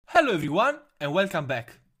Hello everyone and welcome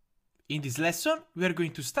back. In this lesson, we are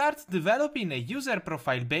going to start developing a user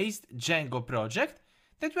profile based Django project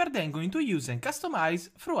that we are then going to use and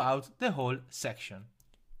customize throughout the whole section.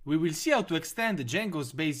 We will see how to extend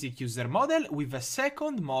Django's basic user model with a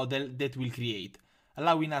second model that we'll create,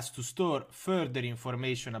 allowing us to store further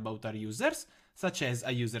information about our users, such as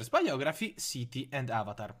a user's biography, city, and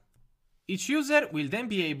avatar. Each user will then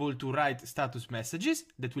be able to write status messages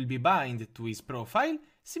that will be bound to his profile,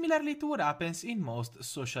 similarly to what happens in most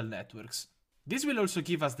social networks. This will also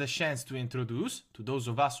give us the chance to introduce, to those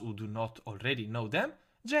of us who do not already know them,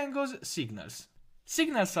 Django's signals.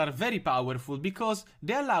 Signals are very powerful because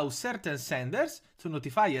they allow certain senders to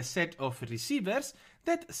notify a set of receivers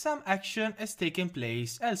that some action has taken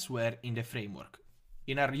place elsewhere in the framework.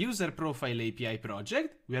 In our UserProfilesAPI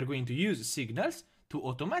project, we are going to use signals to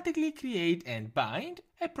automatically create and bind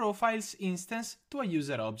a profiles instance to a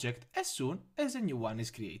user object as soon as a new one is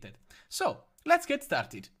created. So, let's get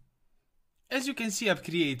started. As you can see, I've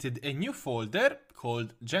created a new folder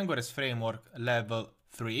called Django REST Framework Level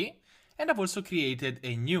 3, and I've also created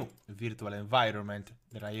a new virtual environment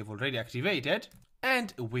that I have already activated.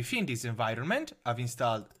 And within this environment, I've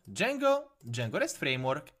installed Django, Django REST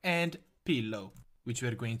Framework, and Pillow, which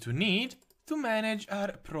we're going to need to manage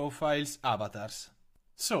our profiles avatars.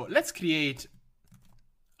 So let's create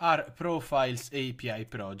our Profiles API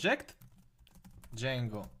project.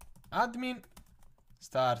 Django admin,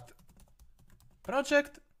 start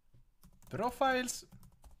project, Profiles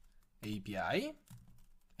API,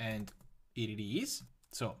 and here it is.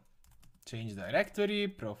 So change directory,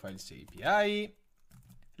 Profiles API.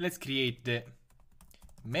 Let's create the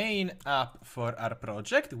main app for our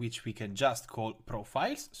project, which we can just call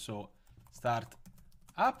profiles. So start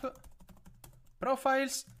app,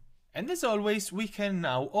 profiles, and as always, we can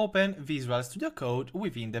now open Visual Studio Code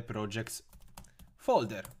within the projects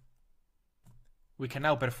folder. We can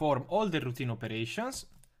now perform all the routine operations.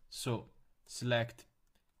 So select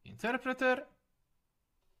interpreter,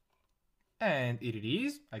 and here it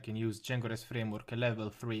is. I can use Django REST Framework Level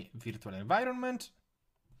 3 virtual environment,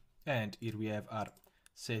 and here we have our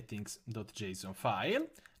settings.json file.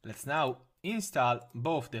 Let's now install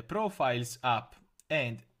both the Profiles app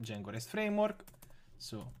and Django REST Framework.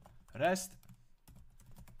 So REST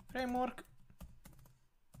Framework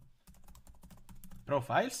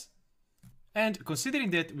Profiles. And considering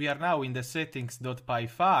that we are now in the settings.py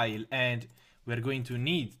file and we're going to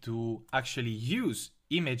need to actually use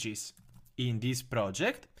images in this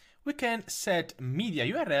project, we can set media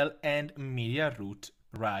URL and media root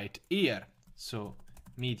right here. So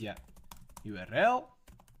media URL,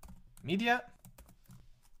 media,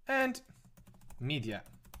 and media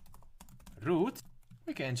root,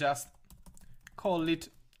 we can just call it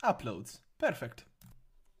uploads. Perfect.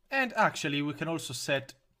 And actually we can also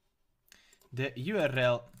set the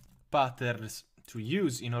URL patterns to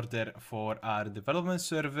use in order for our development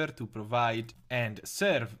server to provide and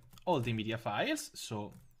serve all the media files.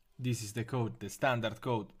 So this is the code, the standard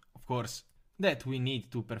code, of course, that we need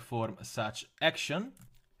to perform such action.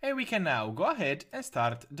 And we can now go ahead and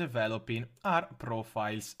start developing our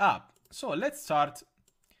profiles app. So let's start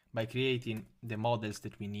by creating the models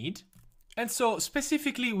that we need. And so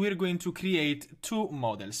specifically, we're going to create two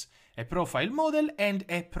models, a profile model and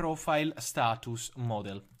a profile status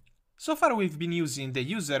model. So far, we've been using the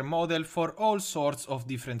user model for all sorts of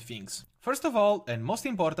different things. First of all, and most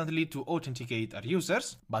importantly, to authenticate our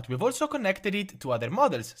users, but we've also connected it to other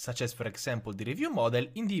models, such as, for example, the review model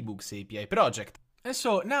in the Books API project. And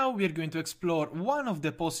so now we're going to explore one of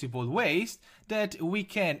the possible ways that we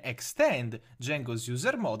can extend Django's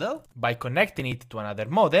user model by connecting it to another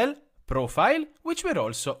model, profile, which we're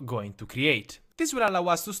also going to create. This will allow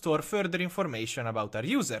us to store further information about our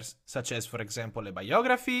users, such as, for example, a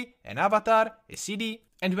biography, an avatar, a CD,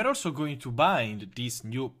 and we're also going to bind this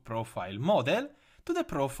new profile model to the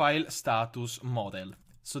profile status model,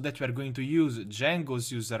 so that we're going to use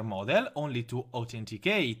Django's user model only to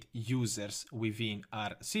authenticate users within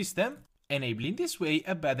our system, enabling this way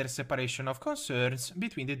a better separation of concerns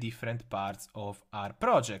between the different parts of our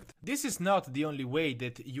project. This is not the only way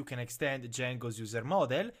that you can extend Django's user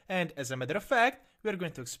model, and as a matter of fact, we're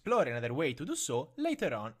going to explore another way to do so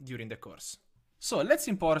later on during the course. So let's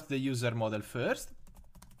import the user model first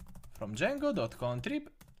from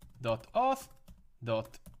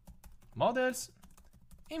django.contrib.auth.models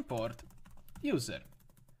import user,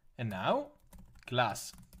 and now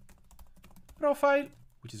class profile,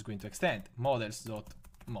 which is going to extend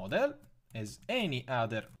models.model as any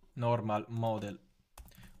other normal model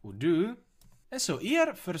would do. And so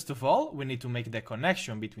here, first of all, we need to make the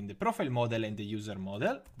connection between the profile model and the user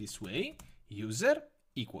model this way, user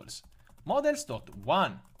equals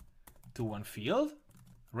models.one to one field,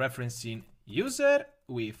 referencing user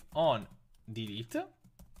with on delete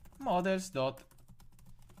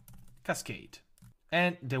models.cascade.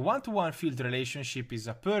 And the one-to-one field relationship is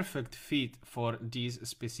a perfect fit for this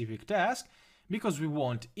specific task because we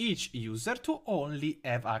want each user to only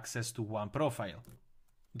have access to one profile.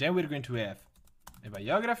 Then we're going to have a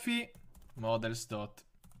biography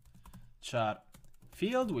models.char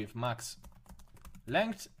field with max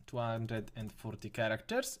length 240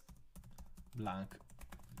 characters, blank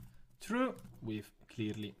true with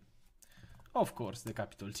clearly, of course, the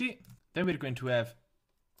capital T. Then we're going to have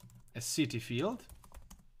a city field,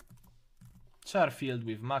 char field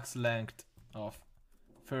with max length of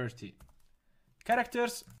 30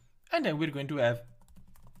 characters, and then we're going to have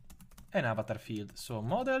an avatar field, so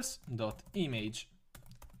models.image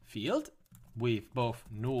field with both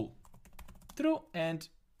null true and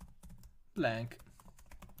blank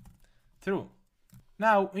true.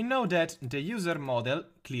 Now we know that the user model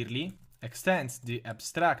clearly extends the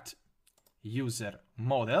abstract user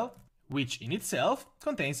model, which in itself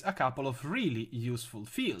contains a couple of really useful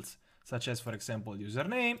fields, such as, for example,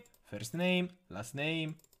 username, first name, last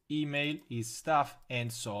name, email, his stuff,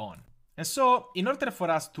 and so on. And so, in order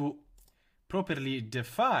for us to properly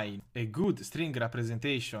define a good string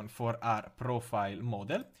representation for our profile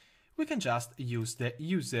model, we can just use the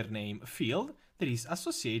username field that is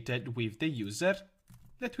associated with the user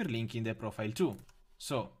that we're linking the profile to.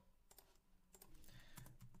 So,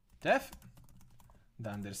 def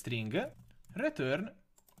 $string return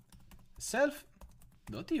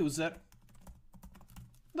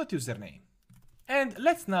self.user.username. And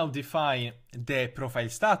let's now define the profile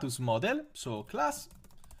status model. So class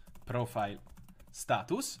profile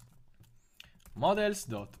status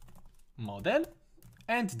models.model,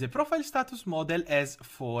 and the profile status model has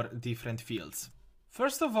 4 different fields.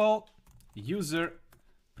 First of all, user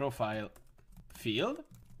profile field,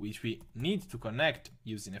 which we need to connect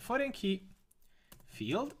using a foreign key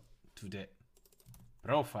field to the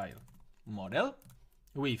profile model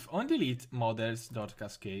with onDelete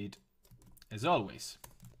models.cascade as always.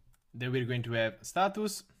 Then we're going to have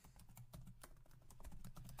status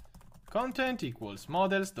content equals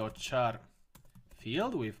models.char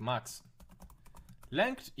field with max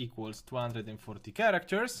length equals 240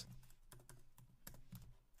 characters,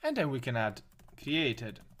 and then we can add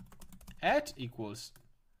created at equals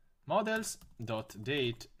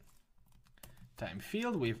models.date time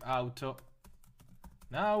field with auto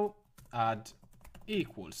now add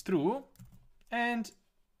equals true, and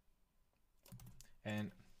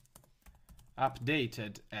an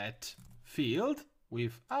updated at field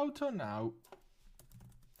with auto now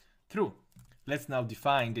true. Let's now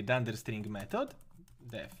define the $string method,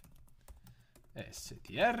 def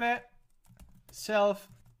str self,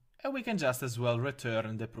 and we can just as well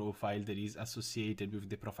return the profile that is associated with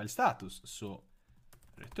the profile status. So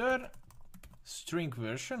return string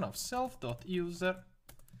version of self.user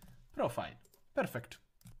profile. Perfect.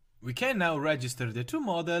 We can now register the two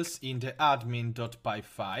models in the admin.py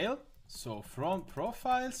file. So from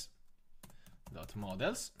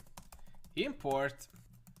profiles.models import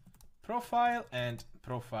profile and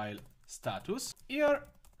profile status. Here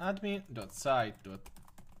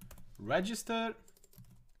admin.site.register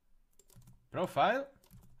profile,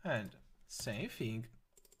 and same thing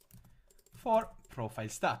for profile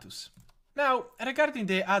status. Now, regarding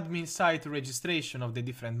the admin site registration of the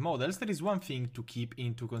different models, there is one thing to keep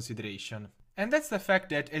into consideration. And that's the fact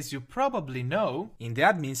that, as you probably know, in the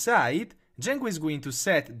admin site, Django is going to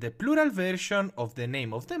set the plural version of the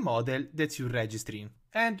name of the model that you're registering.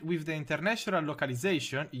 And with the international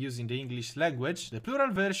localization using the English language, the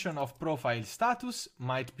plural version of profile status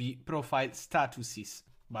might be profile statuses.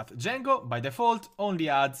 But Django, by default, only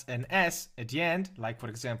adds an S at the end, like for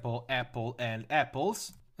example apple and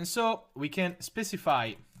apples. And so we can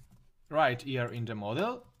specify right here in the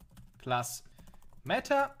model class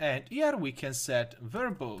meta, and here we can set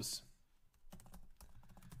verbose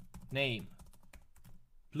name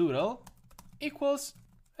plural equals,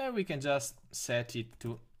 and we can just set it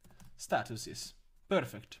to statuses.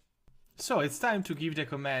 Perfect. So it's time to give the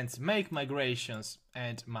commands make migrations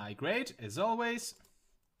and migrate as always.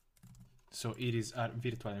 So it is our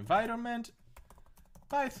virtual environment.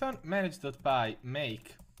 Python manage.py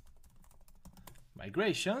make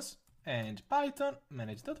migrations, and Python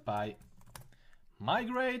manage.py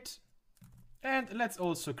migrate. And let's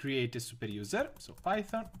also create a super user. So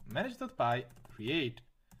Python manage.py create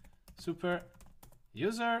super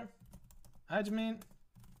user admin.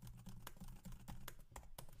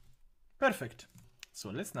 Perfect.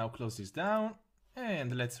 So let's now close this down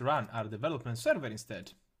And let's run our development server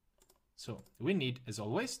instead. So we need, as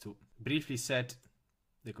always, to briefly set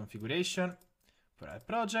the configuration for our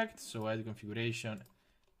project. So add configuration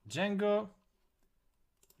Django,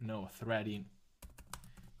 no threading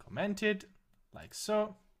commented, like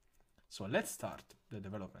so. So let's start the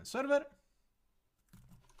development server.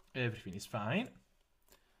 Everything is fine.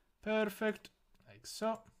 Perfect, like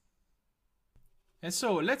so. And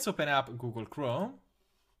so let's open up Google Chrome.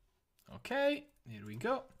 Okay, here we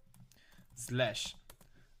go. /admin.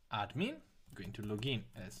 I'm going to log in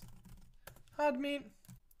as admin.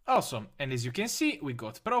 Awesome. And as you can see, we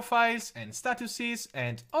got profiles and statuses,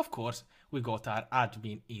 and of course, we got our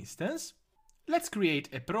admin instance. Let's create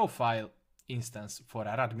a profile instance for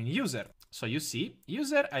our admin user. So you see,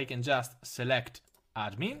 user, I can just select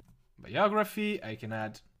admin, biography, I can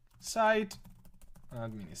add site,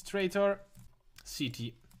 administrator,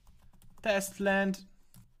 city, testland,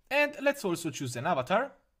 and let's also choose an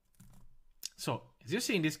avatar. So as you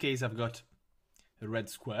see, in this case, I've got a red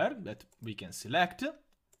square that we can select,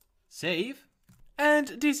 save, and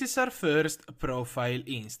this is our first profile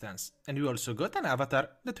instance. And we also got an avatar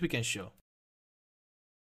that we can show.